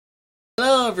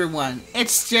Hello everyone,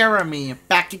 it's Jeremy,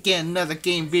 back again, another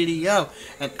game video,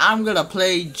 and I'm gonna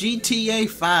play GTA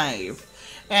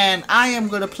 5. And I am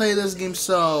gonna play this game,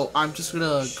 so I'm just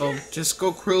gonna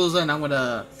go cruising. I'm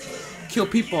gonna kill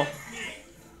people.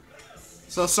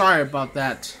 So sorry about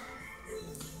that.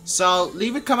 So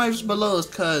leave a comments below,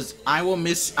 cause I will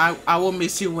miss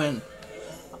you when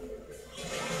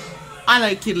I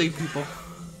like killing people.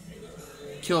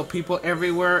 Kill people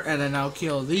everywhere, and then I'll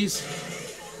kill these.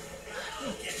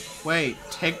 Wait,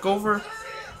 take over?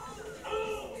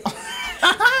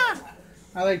 I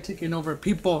like taking over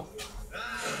people.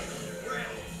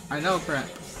 I know, crap.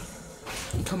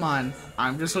 Come on.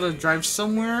 I'm just gonna drive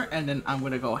somewhere, and then I'm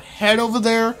gonna go head over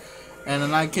there, and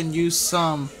then I can use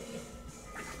some...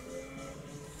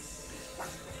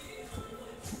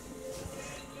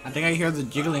 I think I hear the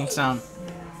jiggling sound.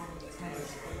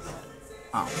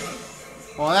 Oh.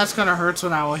 Well, that's gonna hurt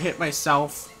when I will hit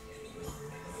myself.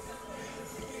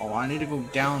 Oh, I need to go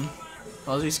down.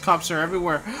 Oh, these cops are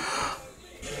everywhere.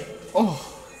 Oh.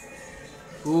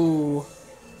 Ooh.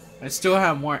 I still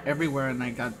have more everywhere, and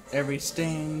I got every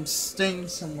sting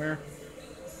somewhere.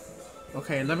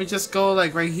 Okay, let me just go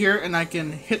like right here, and I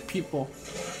can hit people.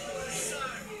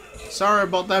 Sorry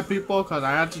about that, people, because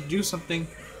I had to do something.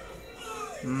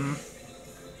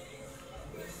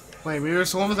 Wait, maybe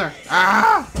there's one over there.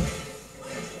 Ah!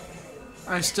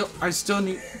 I still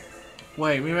need...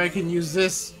 Wait, maybe I can use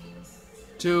this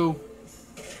to...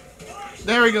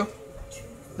 There we go.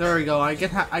 There we go. I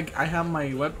have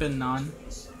my weapon on.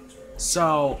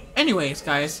 So, anyways,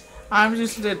 guys, I'm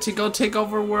just going to go take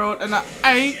over world, and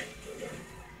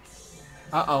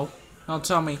Uh-oh. Don't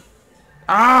tell me.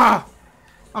 Ah!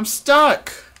 I'm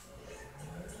stuck!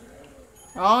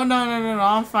 Oh, no,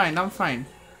 I'm fine.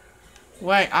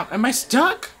 Wait, am I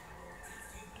stuck?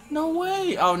 No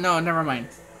way! Oh, no, never mind.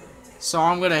 So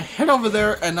I'm gonna head over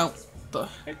there and the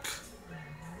heck?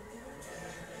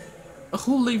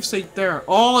 Who lives right there?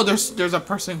 Oh, there's a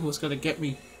person who's gonna get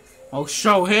me. I'll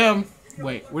show him.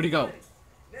 Wait, where'd he go?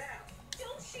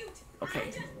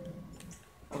 Okay.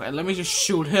 Okay, let me just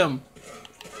shoot him.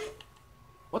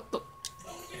 What the?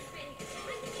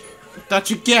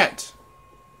 That you get?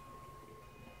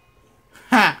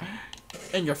 Ha!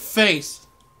 In your face.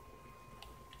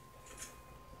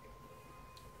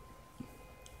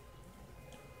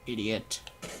 Idiot.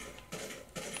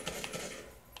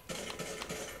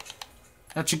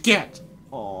 That you get.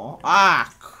 Oh,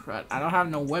 crud. I don't have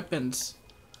no weapons.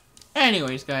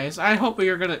 Anyways, guys, I hope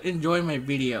you're gonna enjoy my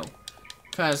video.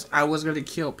 Cause I was gonna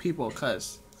kill people,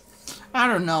 cause I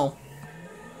don't know.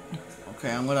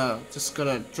 Okay, I'm just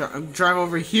gonna drive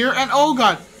over here, and oh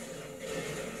god!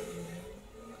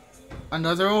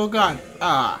 Another oh god.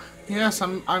 Yes,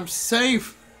 I'm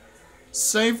safe.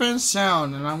 Safe and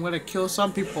sound, and I'm gonna kill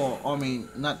some people. I mean,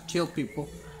 not kill people.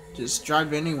 Just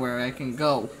drive anywhere I can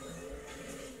go.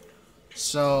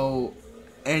 So,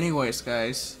 anyways,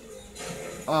 guys.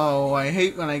 Oh, I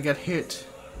hate when I get hit.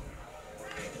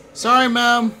 Sorry,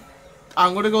 ma'am.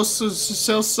 I'm gonna go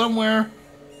sell somewhere.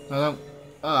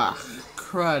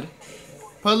 Crud.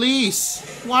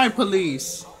 Police! Why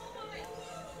police?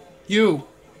 You!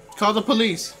 Call the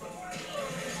police.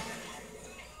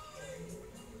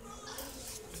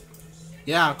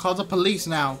 Yeah, call the police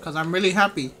now, because I'm really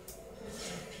happy.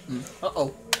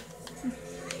 Uh-oh.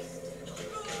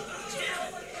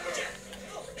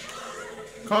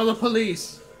 Call the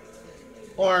police.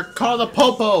 Or call the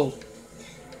popo.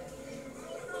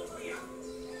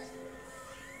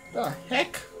 The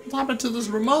heck? What happened to this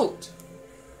remote?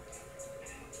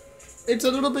 It's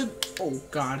a little bit... Oh,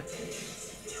 God.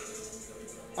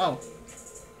 Oh.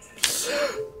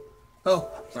 Oh,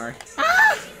 sorry.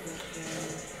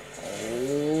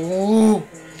 Oh.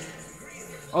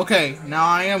 Okay, now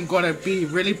I am gonna be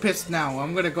really pissed now.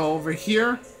 I'm gonna go over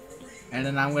here, and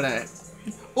then I'm gonna...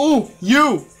 Oh,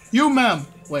 you, ma'am.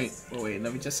 Wait,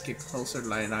 let me just get closer,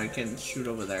 like I can shoot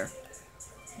over there.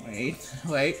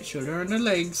 Wait, shoot her in the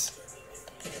legs.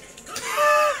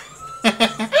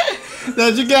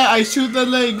 That's you get. I shoot the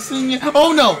legs.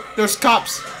 Oh no, there's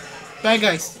cops, bad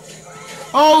guys.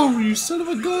 Oh, you son of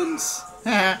a guns!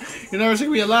 You're never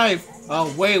gonna be alive.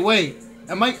 Oh wait.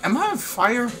 Am I on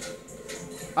fire?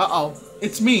 Uh-oh.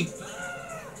 It's me.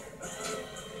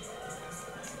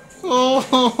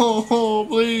 Oh,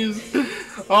 please.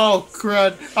 Oh,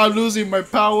 crud. I'm losing my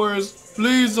powers.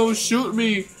 Please don't shoot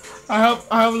me. I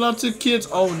have lots of kids.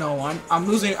 Oh no, I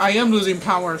am losing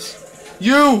powers.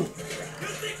 You!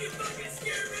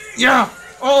 Yeah!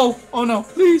 Oh no,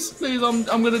 please, I'm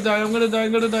gonna die. I'm gonna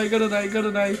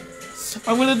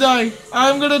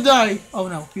die. Oh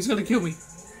no, he's gonna kill me.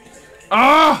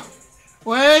 Ah!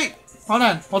 Wait! Hold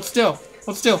on. Hold still.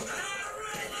 Hold still.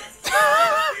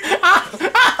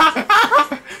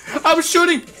 I'm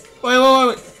shooting. Wait.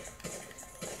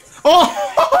 Oh!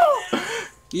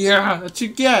 Yeah, that's what you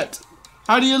get.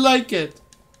 How do you like it?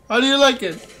 How do you like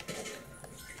it?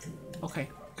 Okay.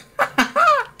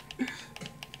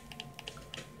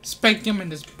 Spank him in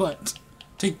his butt.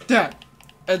 Take that.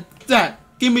 And that.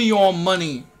 Give me your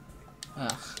money.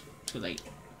 Ugh, too late.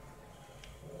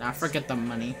 Nah, forget the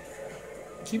money.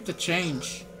 Keep the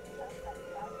change.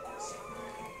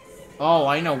 Oh,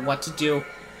 I know what to do.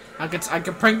 I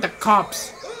can prank the cops.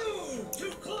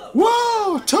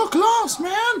 Whoa, too close,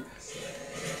 man.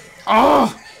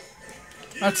 Oh,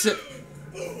 that's it.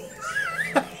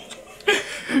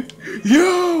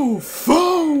 You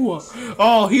fool!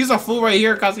 Oh, he's a fool right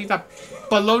here because he's a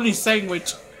bologna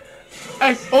sandwich.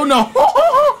 Hey, oh no!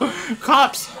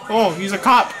 Cops! Oh, he's a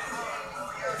cop.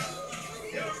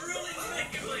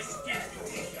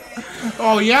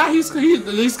 Oh yeah,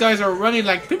 these guys are running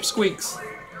like pipsqueaks.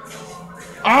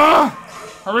 Ah!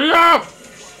 Hurry up!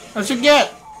 That's what you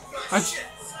get.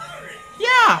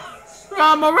 Yeah,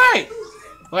 I'm alright.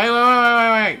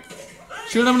 Wait.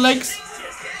 Shoot him legs.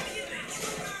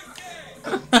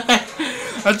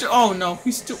 Oh no,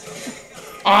 he's still.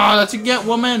 Oh, that's you get,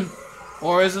 woman.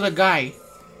 Or is it a guy?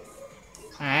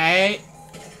 Hey.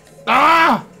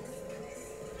 Ah!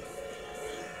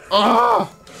 Oh!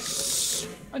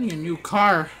 I need a new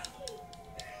car.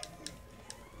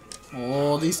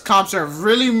 Oh, these cops are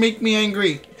really make me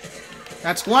angry.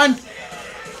 That's 1,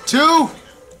 2.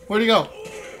 Where'd he go?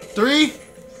 3,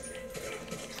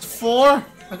 4.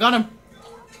 I got him.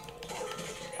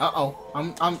 Uh-oh.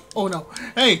 Oh no.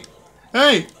 Hey!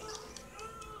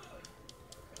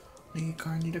 Need a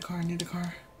car. Need a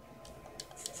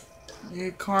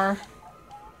car.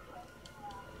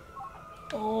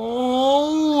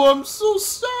 Oh, I'm so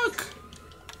stuck.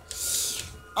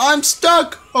 I'm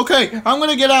stuck. Okay, I'm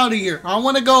gonna get out of here. I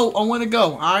wanna go.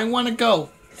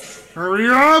 Hurry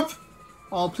up!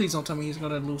 Oh, please don't tell me he's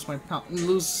gonna lose my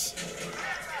lose.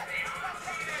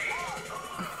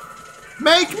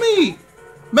 Make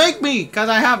me, cause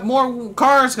I have more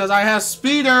cars, cause I have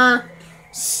speeder.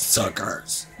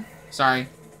 Suckers. Sorry.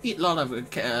 Eat a lot of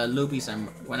lubies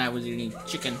when I was eating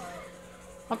chicken.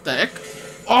 What the heck?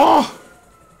 Oh!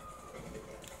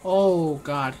 Oh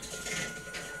God.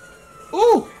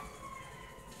 Ooh!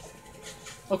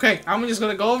 Okay, I'm just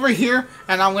gonna go over here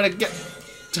and I'm gonna get.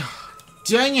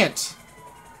 Dang it!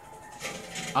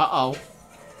 Uh-oh.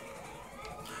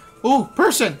 Ooh,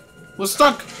 person! Was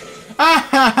stuck! Ah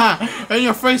ha ha! In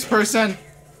your face, person!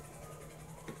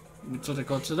 So to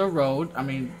go to the road. I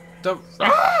mean, the.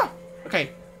 Ah!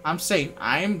 Okay, I'm safe.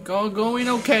 I'm going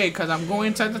okay because I'm going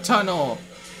inside the tunnel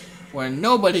where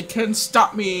nobody can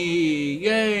stop me.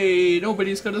 Yay!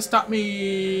 Nobody's gonna stop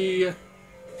me.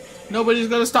 Nobody's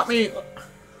gonna stop me.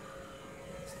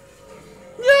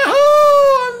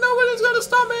 Yahoo! Nobody's gonna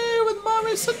stop me with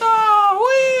Mommy Sita.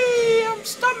 Whee! I'm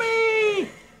stop me.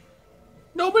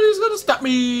 Nobody's gonna stop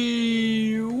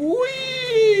me.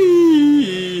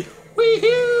 Whee!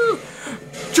 Wee-hoo!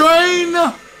 Train!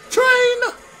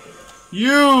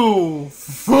 You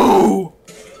fool!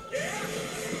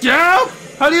 Yeah?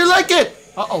 How do you like it?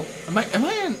 Uh-oh. Am I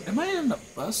in the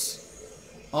bus?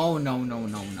 Oh no. I'm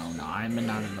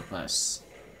not in the bus.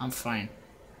 I'm fine.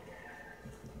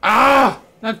 Ah!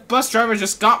 That bus driver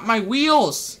just got my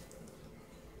wheels!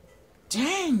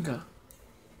 Dang!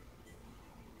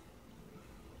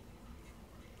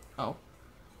 Oh.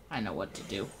 I know what to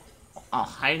do. I'll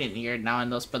hide in here now and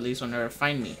those police will never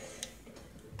find me.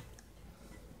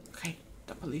 Okay,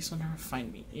 the police will never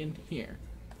find me in here.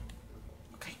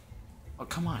 Okay. Oh,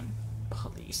 come on,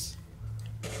 police.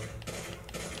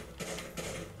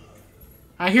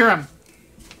 I hear him.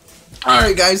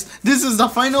 Alright guys, this is the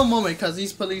final moment because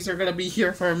these police are gonna be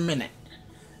here for a minute.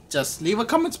 Just leave a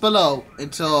comments below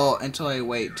until I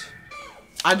wait.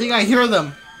 I think I hear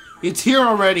them. It's here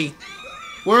already.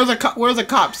 Where are the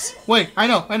cops? Wait, I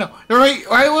know. They're right.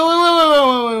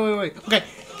 Wait. Okay.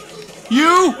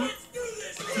 You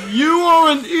are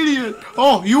an idiot.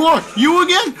 Oh, you are. You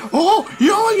again? Oh,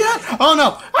 you again? Oh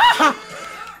no.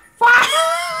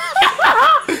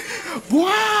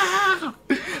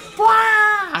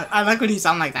 I like when he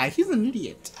sounds like that. He's an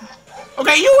idiot.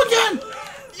 Okay, you again.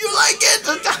 You like it?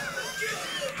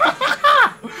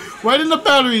 Right in the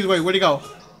batteries. Wait, where'd he go?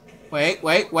 Wait.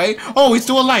 Oh, he's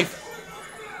still alive.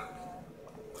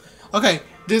 Okay,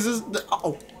 this is the.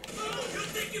 Uh-oh.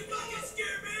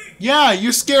 Yeah,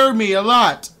 you scared me a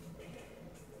lot.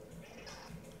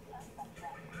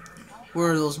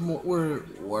 Where are those?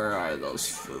 Where are those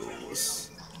fools?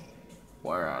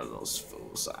 Where are those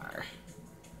fools?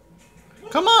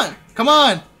 Come on! Come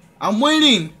on! I'm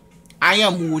waiting! I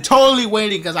am totally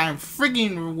waiting because I'm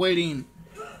freaking waiting.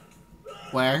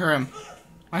 Wait, I hear him.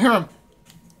 I hear him.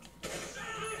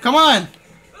 Come on!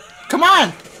 Come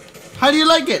on! How do you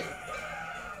like it?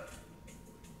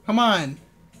 Come on.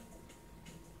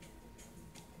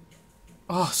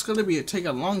 Oh, it's gonna take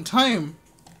a long time.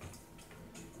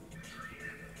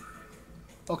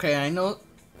 Okay, I know.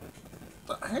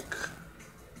 What the heck?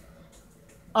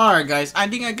 Alright guys, I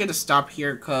think I'm gonna stop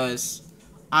here because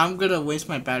I'm gonna waste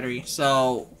my battery.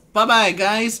 So, bye bye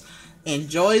guys.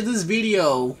 Enjoy this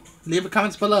video. Leave a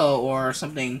comments below or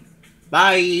something.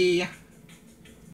 Bye.